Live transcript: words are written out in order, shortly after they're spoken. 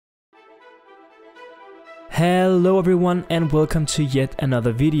Hello everyone and welcome to yet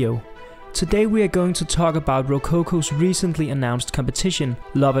another video. Today we are going to talk about Rococo's recently announced competition,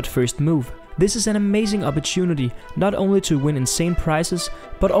 Love at First Move. This is an amazing opportunity not only to win insane prizes,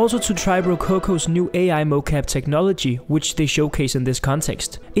 but also to try Rococo's new AI mocap technology, which they showcase in this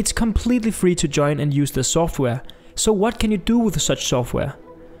context. It's completely free to join and use the software. So what can you do with such software?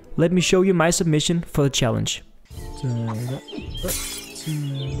 Let me show you my submission for the challenge.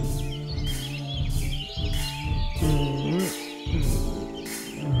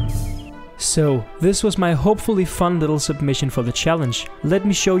 So, this was my hopefully fun little submission for the challenge. Let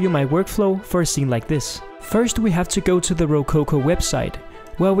me show you my workflow for a scene like this. First we have to go to the Rococo website,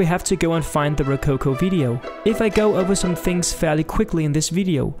 where we have to go and find the Rococo video. If I go over some things fairly quickly in this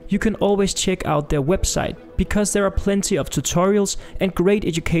video, you can always check out their website, because there are plenty of tutorials and great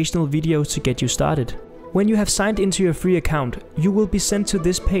educational videos to get you started. When you have signed into your free account, you will be sent to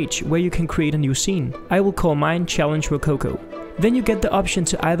this page where you can create a new scene. I will call mine Challenge Rococo. Then you get the option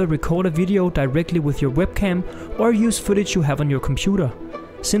to either record a video directly with your webcam or use footage you have on your computer.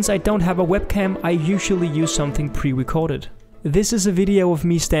 Since I don't have a webcam, I usually use something pre-recorded. This is a video of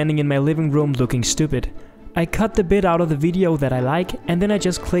me standing in my living room looking stupid. I cut the bit out of the video that I like and then I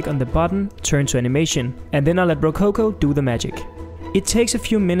just click on the button, turn to animation, and then I let Rococo do the magic. It takes a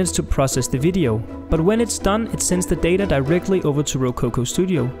few minutes to process the video, but when it's done, it sends the data directly over to Rococo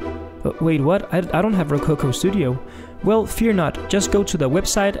Studio. Wait, what? I don't have Rococo Studio. Well, fear not, just go to the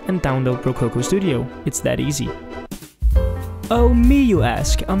website and download Rococo Studio. It's that easy. Oh me, you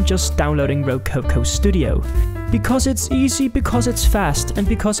ask, I'm just downloading Rococo Studio. Because it's easy, because it's fast, and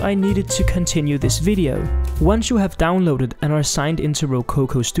because I needed to continue this video. Once you have downloaded and are signed into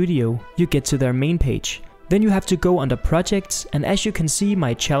Rococo Studio, you get to their main page. Then you have to go under projects, and as you can see,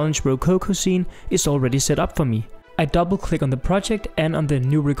 my Challenge Rococo scene is already set up for me. I double click on the project and on the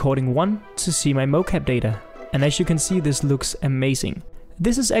new recording 1 to see my mocap data. And as you can see, this looks amazing.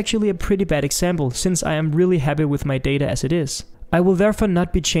 This is actually a pretty bad example since I am really happy with my data as it is. I will therefore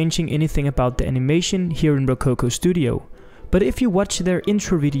not be changing anything about the animation here in Rococo Studio. But if you watch their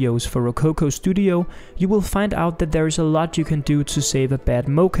intro videos for Rococo Studio, you will find out that there is a lot you can do to save a bad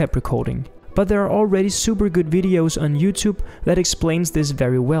mocap recording. But there are already super good videos on YouTube that explains this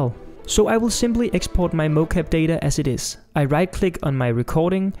very well. So I will simply export my mocap data as it is. I right click on my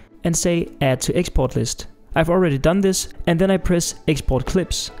recording and say add to export list. I've already done this and then I press export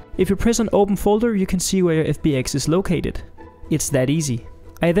clips. If you press on open folder, you can see where your FBX is located. It's that easy.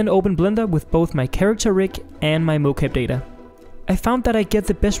 I then open Blender with both my character rig and my mocap data. I found that I get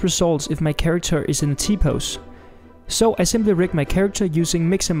the best results if my character is in a T-pose. So I simply rig my character using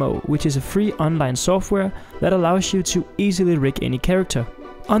Mixamo, which is a free online software that allows you to easily rig any character.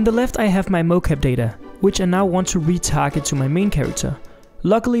 On the left I have my mocap data, which I now want to retarget to my main character.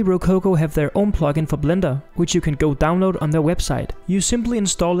 Luckily Rococo have their own plugin for Blender, which you can go download on their website. You simply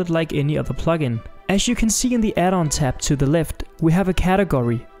install it like any other plugin. As you can see in the add-on tab to the left, we have a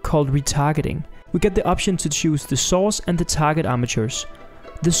category called retargeting. We get the option to choose the source and the target armatures.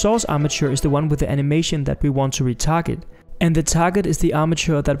 The source armature is the one with the animation that we want to retarget, and the target is the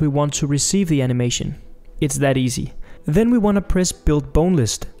armature that we want to receive the animation. It's that easy. Then we want to press build bone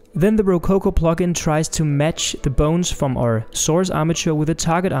list. Then the Rococo plugin tries to match the bones from our source armature with the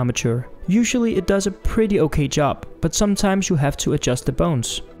target armature. Usually it does a pretty okay job, but sometimes you have to adjust the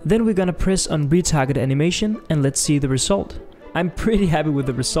bones. Then we're gonna press on retarget animation and let's see the result. I'm pretty happy with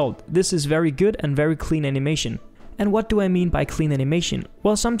the result. This is very good and very clean animation. And what do I mean by clean animation?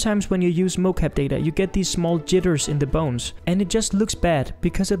 Well, sometimes when you use mocap data, you get these small jitters in the bones, and it just looks bad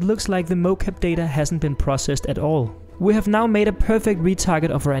because it looks like the mocap data hasn't been processed at all. We have now made a perfect retarget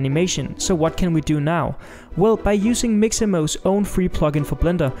of our animation, so what can we do now? Well, by using Mixamo's own free plugin for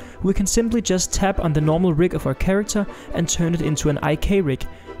Blender, we can simply just tap on the normal rig of our character and turn it into an IK rig,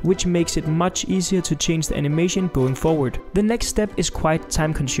 which makes it much easier to change the animation going forward. The next step is quite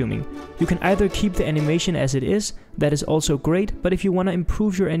time consuming. You can either keep the animation as it is, that is also great, but if you want to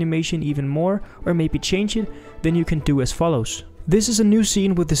improve your animation even more or maybe change it, then you can do as follows. This is a new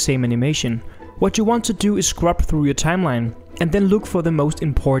scene with the same animation. What you want to do is scrub through your timeline and then look for the most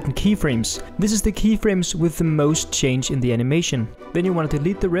important keyframes. This is the keyframes with the most change in the animation. Then you want to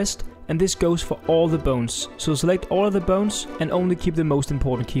delete the rest, and this goes for all the bones. So select all of the bones and only keep the most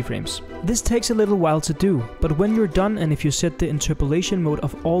important keyframes. This takes a little while to do, but when you're done and if you set the interpolation mode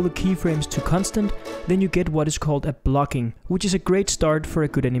of all the keyframes to constant, then you get what is called a blocking, which is a great start for a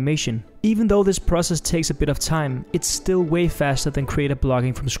good animation. Even though this process takes a bit of time, it's still way faster than create a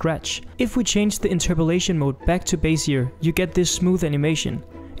blocking from scratch. If we change the interpolation mode back to Bezier, you get this smooth animation.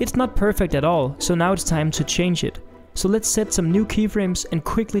 It's not perfect at all, so now it's time to change it. So let's set some new keyframes and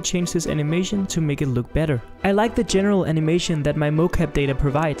quickly change this animation to make it look better. I like the general animation that my mocap data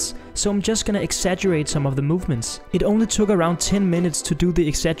provides, so I'm just gonna exaggerate some of the movements. It only took around 10 minutes to do the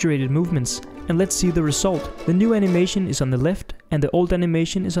exaggerated movements, and let's see the result. The new animation is on the left and the old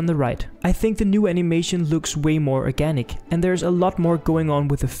animation is on the right. I think the new animation looks way more organic, and there's a lot more going on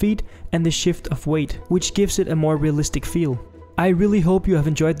with the feet and the shift of weight, which gives it a more realistic feel. I really hope you have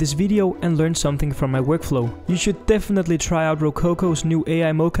enjoyed this video and learned something from my workflow. You should definitely try out Rococo's new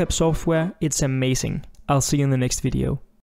AI mocap software, it's amazing. I'll see you in the next video.